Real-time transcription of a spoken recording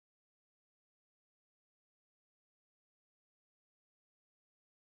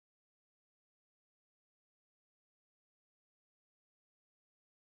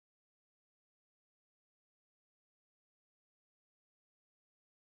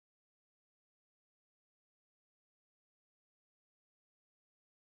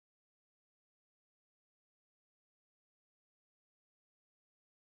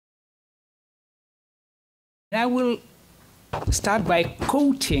I will start by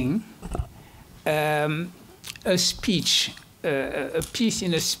quoting a speech, a piece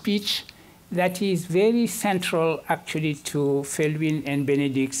in a speech that is very central, actually, to Felwine and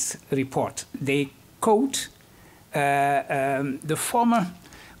Benedict's report. They quote the former,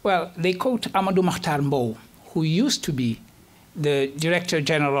 well, they quote Amadou Mahtar Mbow, who used to be the Director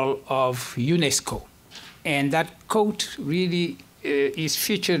General of UNESCO. And that quote really is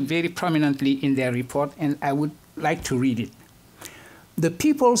featured very prominently in their report, and I would like to read it. The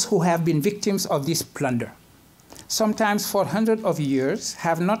peoples who have been victims of this plunder, sometimes for hundreds of years,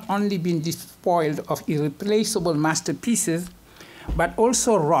 have not only been despoiled of irreplaceable masterpieces, but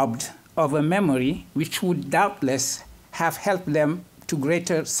also robbed of a memory which would doubtless have helped them to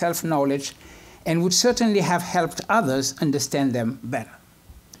greater self-knowledge and would certainly have helped others understand them better.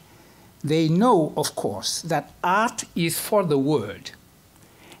 They know, of course, that art is for the world,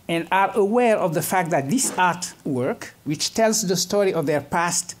 and are aware of the fact that this artwork, which tells the story of their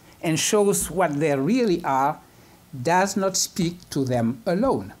past and shows what they really are, does not speak to them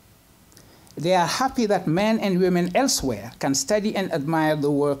alone. They are happy that men and women elsewhere can study and admire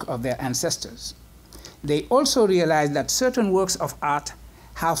the work of their ancestors. They also realize that certain works of art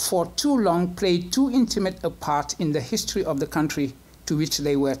have for too long played too intimate a part in the history of the country to which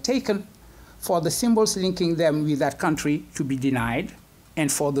they were taken, for the symbols linking them with that country to be denied,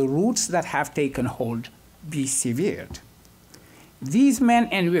 and for the roots that have taken hold be severed. These men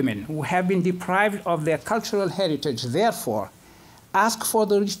and women who have been deprived of their cultural heritage, therefore, ask for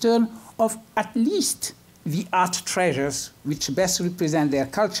the return of at least the art treasures which best represent their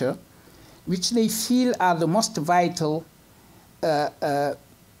culture, which they feel are the most vital and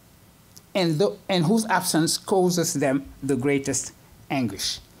whose absence causes them the greatest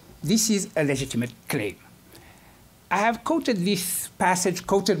anguish. This is a legitimate claim. I have quoted this passage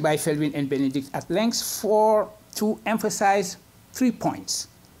quoted by Felwine and Benedict at length to emphasize 3 points.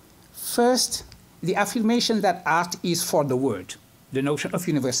 First, the affirmation that art is for the world, the notion of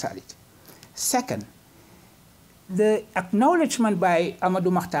universality. Second, the acknowledgement by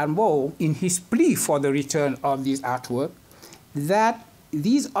Amadou Mahtar Mbow in his plea for the return of these artworks that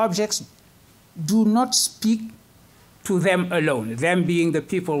these objects do not speak to them alone, them being the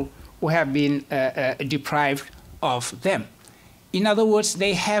people who have been deprived of them. In other words,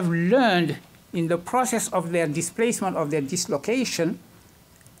 they have learned in the process of their displacement, of their dislocation,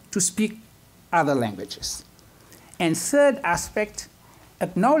 to speak other languages. And third aspect,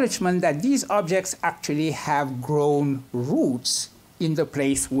 acknowledgement that these objects actually have grown roots in the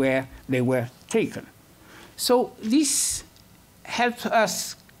place where they were taken. So this helps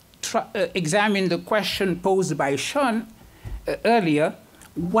us examine the question posed by Sean earlier: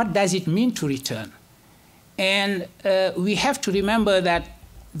 what does it mean to return? And we have to remember that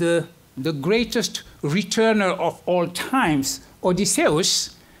the greatest returner of all times,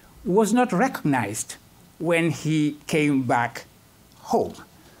 Odysseus, was not recognized when he came back home.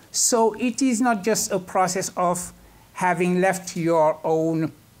 So it is not just a process of having left your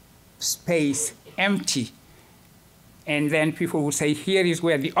own space empty, and then people will say, here is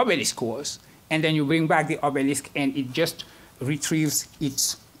where the obelisk was, and then you bring back the obelisk and it just retrieves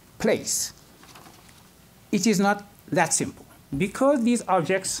its place. It is not that simple, because these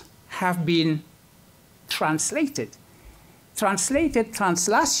objects have been translated.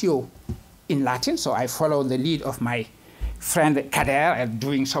 Translatio in Latin, so I follow the lead of my friend Kader at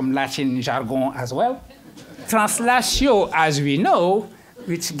doing some Latin jargon as well. Translatio, as we know,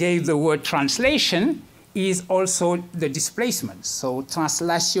 which gave the word translation, is also the displacement. So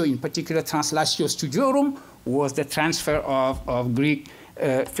translatio, in particular translatio studiorum, was the transfer of Greek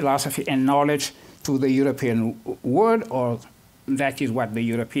philosophy and knowledge to the European world, or that is what the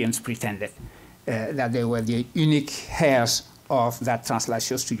Europeans pretended, that they were the unique heirs of that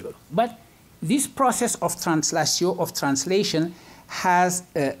translatio studiorum. But this process of translatio, of translation, has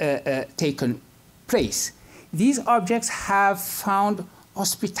taken place. These objects have found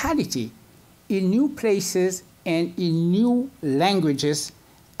hospitality in new places and in new languages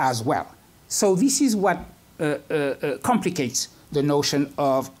as well. So this is what complicates the notion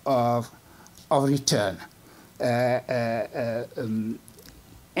of return.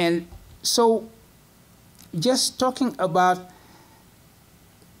 And so just talking about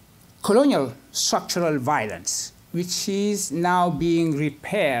colonial structural violence, which is now being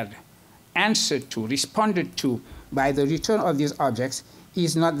repaired, answered to, responded to by the return of these objects,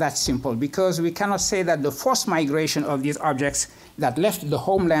 is not that simple, because we cannot say that the forced migration of these objects that left the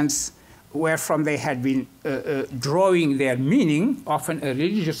homelands wherefrom they had been drawing their meaning, often a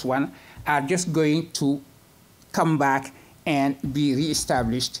religious one, are just going to come back and be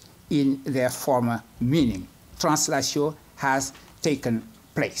reestablished in their former meaning. translation has taken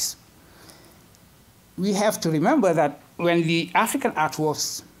place. We have to remember that when the African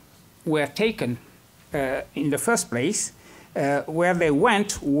artworks were taken in the first place, where they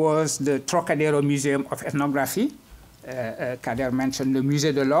went was the Trocadero Museum of Ethnography. Kader mentioned the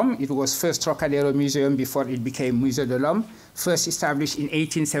Musée de l'Homme. It was first Trocadero Museum before it became Musée de l'Homme, first established in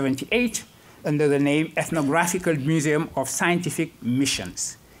 1878 under the name Ethnographical Museum of Scientific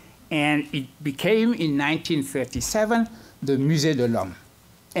Missions. And it became, in 1937, the Musée de l'Homme.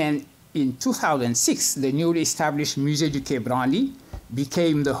 And in 2006, the newly established Musée du Quai Branly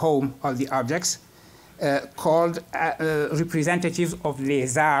became the home of the objects called representatives of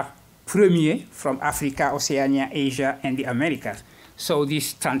les arts premiers from Africa, Oceania, Asia, and the Americas. So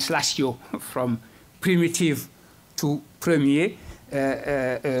this translation from primitive to premier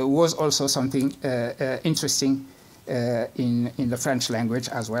was also something interesting in the French language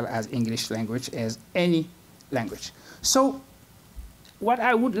as well as English language, as any language. So what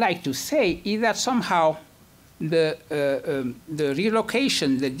I would like to say is that somehow the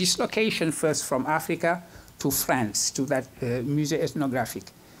relocation, the dislocation first from Africa to France, to that Musée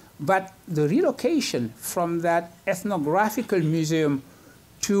ethnographique, but the relocation from that ethnographical museum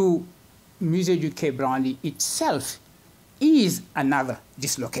to Musée du Quai Branly itself is another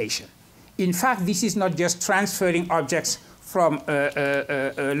dislocation. In fact, this is not just transferring objects from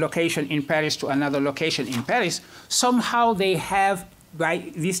a location in Paris to another location in Paris. Somehow they have,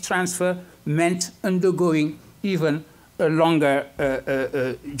 by this transfer, meant undergoing even a longer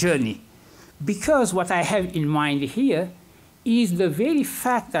journey. Because what I have in mind here is the very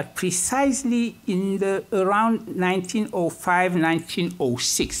fact that precisely in the around 1905,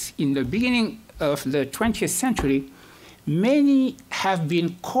 1906, in the beginning of the 20th century, many have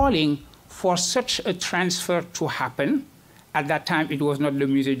been calling for such a transfer to happen. At that time, it was not the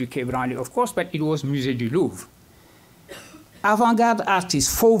Musée du Quai Branly, of course, but it was Musée du Louvre. Avant-garde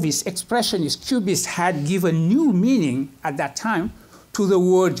artists, Fauvists, Expressionists, Cubists had given new meaning at that time to the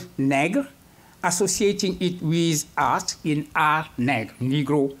word nègre, associating it with art in art nègre,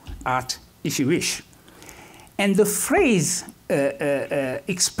 Negro art, if you wish. And the phrase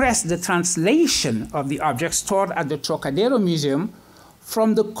expressed the translation of the objects stored at the Trocadero Museum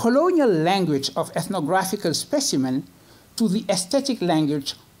from the colonial language of ethnographical specimen to the aesthetic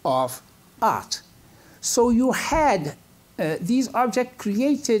language of art. So you had these objects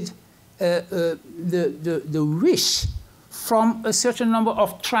created the wish from a certain number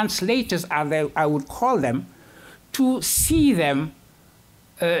of translators, as I would call them, to see them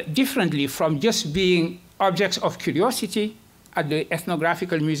differently from just being objects of curiosity at the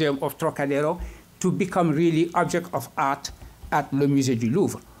Ethnographical Museum of Trocadero to become really objects of art at the Musée du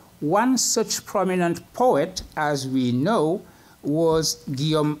Louvre. One such prominent poet, as we know, was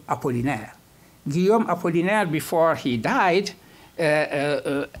Guillaume Apollinaire. Guillaume Apollinaire, before he died,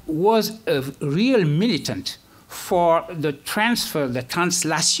 was a real militant for the transfer, the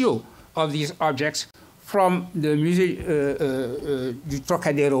translation of these objects from the Musée du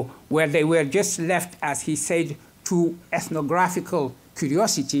Trocadero, where they were just left, as he said, to ethnographical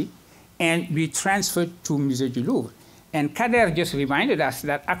curiosity, and be transferred to Musée du Louvre. And Kader just reminded us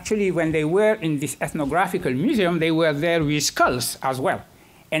that actually when they were in this ethnographical museum, they were there with skulls as well.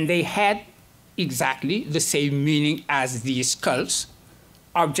 And they had exactly the same meaning as these skulls,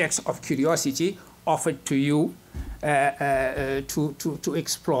 objects of curiosity offered to you to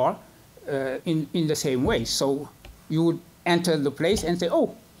explore in the same way. So you would enter the place and say,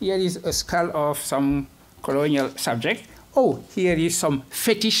 oh, here is a skull of some colonial subject. Oh, here is some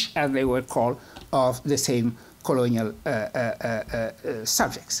fetish, as they were called, of the same colonial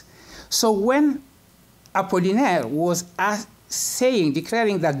subjects. So when Apollinaire was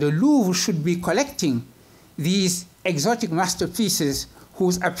declaring that the Louvre should be collecting these exotic masterpieces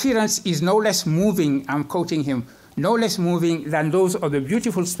whose appearance is no less moving, I'm quoting him, no less moving than those of the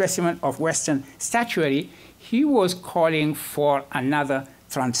beautiful specimen of Western statuary, he was calling for another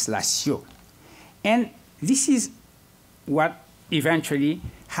translation. And this is what eventually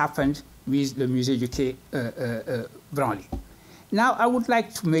happened with the Musée du Quai Branly. Now, I would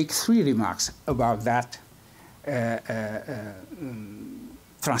like to make three remarks about that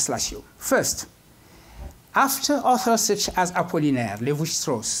translation. First, after authors such as Apollinaire,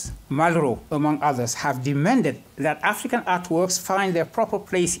 Lévi-Strauss, Malraux, among others, have demanded that African artworks find their proper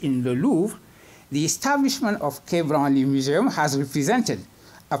place in the Louvre, the establishment of Quai Branly Museum has represented,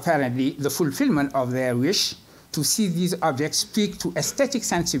 apparently, the fulfillment of their wish to see these objects speak to aesthetic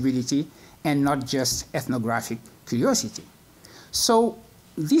sensibility and not just ethnographic curiosity. So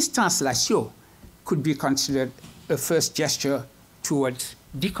this translation could be considered a first gesture towards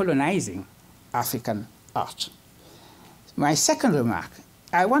decolonizing African art. My second remark,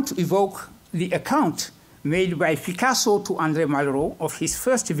 I want to evoke the account made by Picasso to André Malraux of his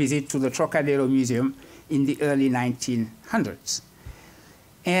first visit to the Trocadero Museum in the early 1900s.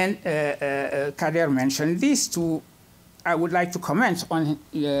 And Kader mentioned this too. I would like to comment on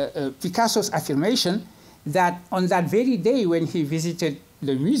Picasso's affirmation that on that very day when he visited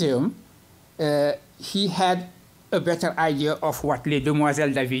the museum, he had a better idea of what Les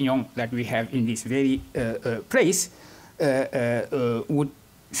Demoiselles d'Avignon that we have in this very place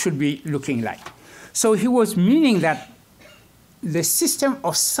should be looking like. So he was meaning that the system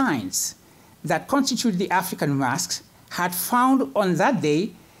of signs that constitute the African masks had found on that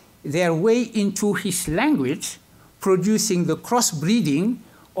day their way into his language, producing the crossbreeding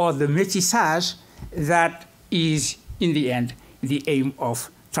or the métissage that is, in the end, the aim of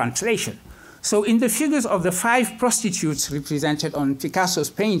translation. So in the figures of the 5 prostitutes represented on Picasso's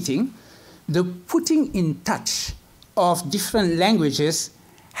painting, the putting in touch of different languages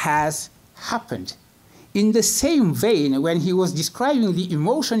has happened. In the same vein, when he was describing the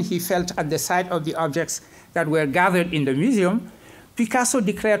emotion he felt at the sight of the objects that were gathered in the museum, Picasso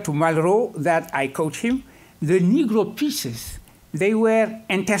declared to Malraux that, I quote him, the Negro pieces, they were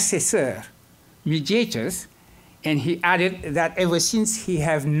intercessors, mediators, and he added that ever since he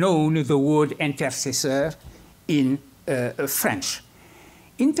have known the word intercessor in French.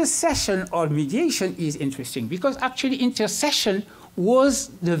 Intercession or mediation is interesting because actually intercession was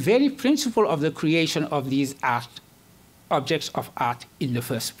the very principle of the creation of these objects of art in the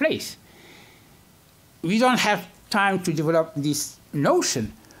first place. We don't have time to develop this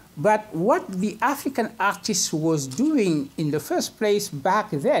notion, but what the African artist was doing in the first place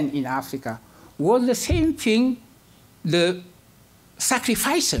back then in Africa was the same thing the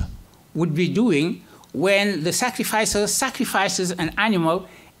sacrificer would be doing when the sacrificer sacrifices an animal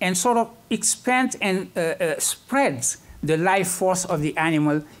and sort of expands and spreads the life force of the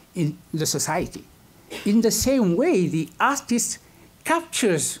animal in the society. In the same way, the artist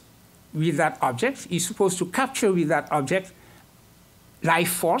captures with that object, is supposed to capture with that object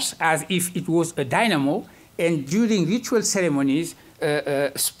life force as if it was a dynamo, and during ritual ceremonies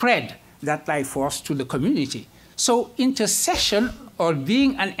spread that life force to the community. So intercession, or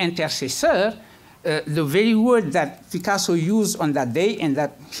being an intercessor, the very word that Picasso used on that day and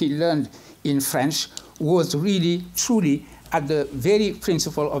that he learned in French, was really, truly at the very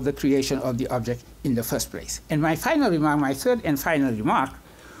principle of the creation of the object in the first place. And my final remark, my third and final remark,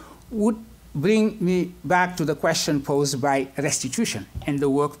 would bring me back to the question posed by restitution and the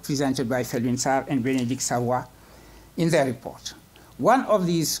work presented by Felwine Sarr and Bénédicte Savoy in their report. One of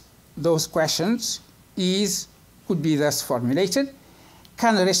those questions could be thus formulated: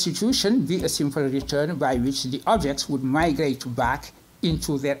 can restitution be a simple return by which the objects would migrate back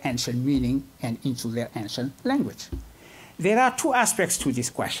into their ancient meaning and into their ancient language? There are 2 aspects to this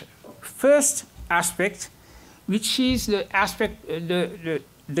question. First aspect, which is the aspect,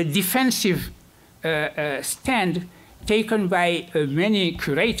 the defensive stand taken by many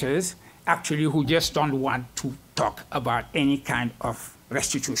curators, actually, who just don't want to talk about any kind of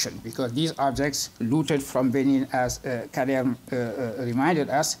restitution, because these objects looted from Benin, as Kader reminded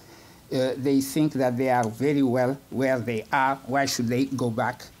us, they think that they are very well where they are. Why should they go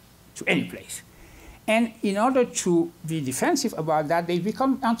back to any place? And in order to be defensive about that, they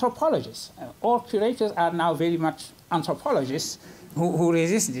become anthropologists. All curators are now very much anthropologists who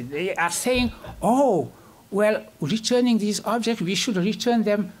resist it. They are saying, oh, well, returning these objects, we should return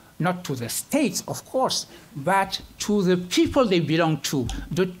them not to the states, of course, but to the people they belong to,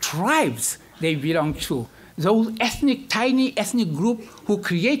 the tribes they belong to, those tiny ethnic group who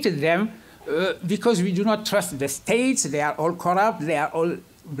created them, because we do not trust the states, they are all corrupt, they are all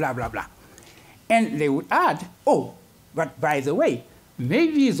blah, blah, blah. And they would add, oh, but by the way,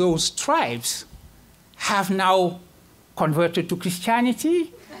 maybe those tribes have now converted to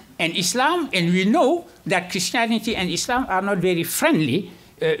Christianity and Islam, and we know that Christianity and Islam are not very friendly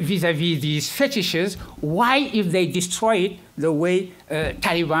vis-à-vis these fetishes. Why, if they destroy it the way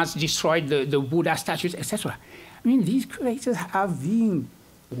Taliban destroyed the Buddha statues, etc.? I mean, these curators are being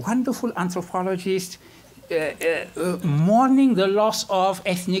wonderful anthropologists, mourning the loss of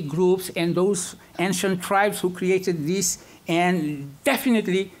ethnic groups and those ancient tribes who created this, and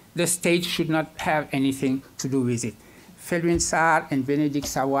definitely the state should not have anything to do with it. Felwine Sarr and Bénédicte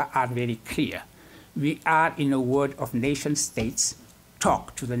Savoy are very clear. We are in a world of nation states.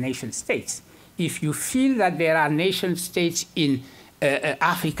 Talk to the nation states. If you feel that there are nation states in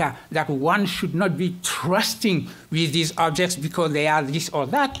Africa that one should not be trusting with these objects because they are this or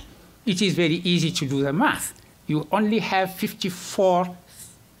that, it is very easy to do the math. You only have 54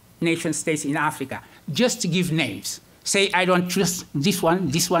 nation states in Africa. just give names. Say, I don't trust this one,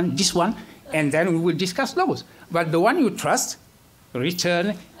 this one, this one, and then we will discuss those. But the one you trust,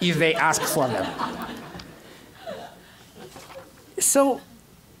 return if they ask for them. So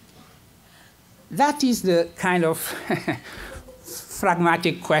that is the kind of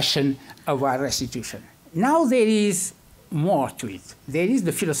pragmatic question about restitution. Now there is more to it. There is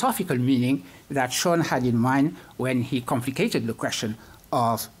the philosophical meaning that Sean had in mind when he complicated the question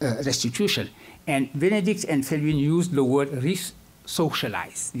of restitution. And Benedict and Felwine used the word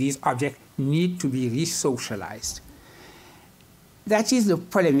re-socialize. These objects need to be re-socialized. That is the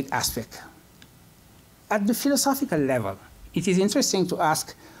polemic aspect. At the philosophical level, it is interesting to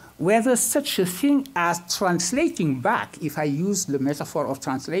ask whether such a thing as translating back, if I use the metaphor of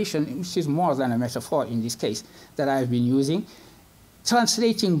translation, which is more than a metaphor in this case that I've been using,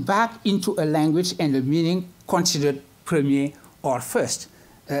 translating back into a language and a meaning considered premier or first.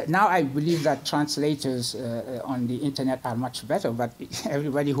 Now I believe that translators on the internet are much better, but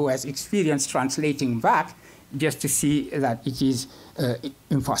everybody who has experienced translating back just to see that it is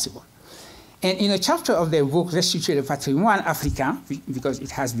impossible. And in a chapter of their book, Restituer le patrimoine africain, because it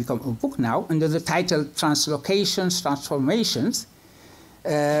has become a book now, under the title Translocations, Transformations,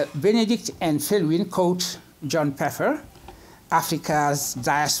 Benedict and Felwine quote John Pfeffer, Africa's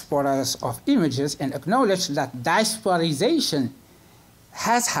Diasporas of Images, and acknowledge that diasporization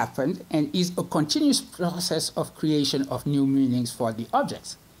has happened and is a continuous process of creation of new meanings for the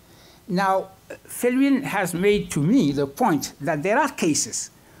objects. Now, Felwine has made to me the point that there are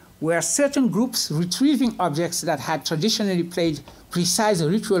cases where certain groups retrieving objects that had traditionally played precise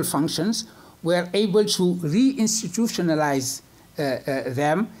ritual functions were able to re-institutionalize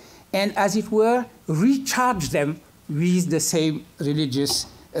them and, as it were, recharge them with the same religious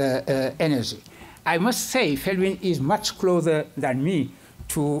energy. I must say, Felwine is much closer than me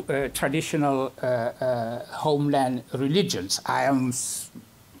to traditional homeland religions. I am,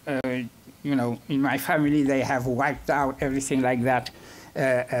 you know, in my family, they have wiped out everything like that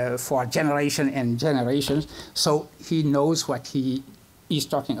for generation and generations. So he knows what he is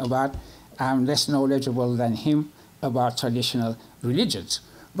talking about. I'm less knowledgeable than him about traditional religions.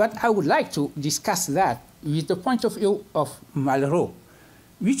 But I would like to discuss that with the point of view of Malraux,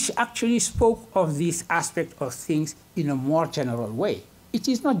 which actually spoke of this aspect of things in a more general way. It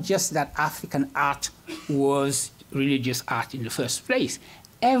is not just that African art was religious art in the first place.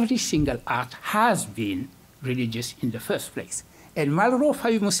 Every single art has been religious in the first place. And Malraux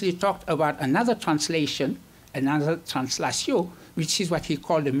famously talked about another translation, another translatio, which is what he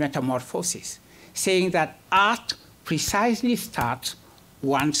called the metamorphosis, saying that art precisely starts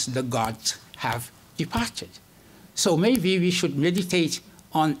once the gods have departed. So maybe we should meditate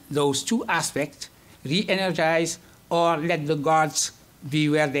on those two aspects, re-energize or let the gods be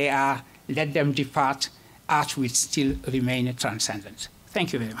where they are, let them depart, art will still remain transcendent.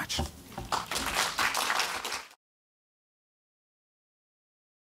 Thank you very much.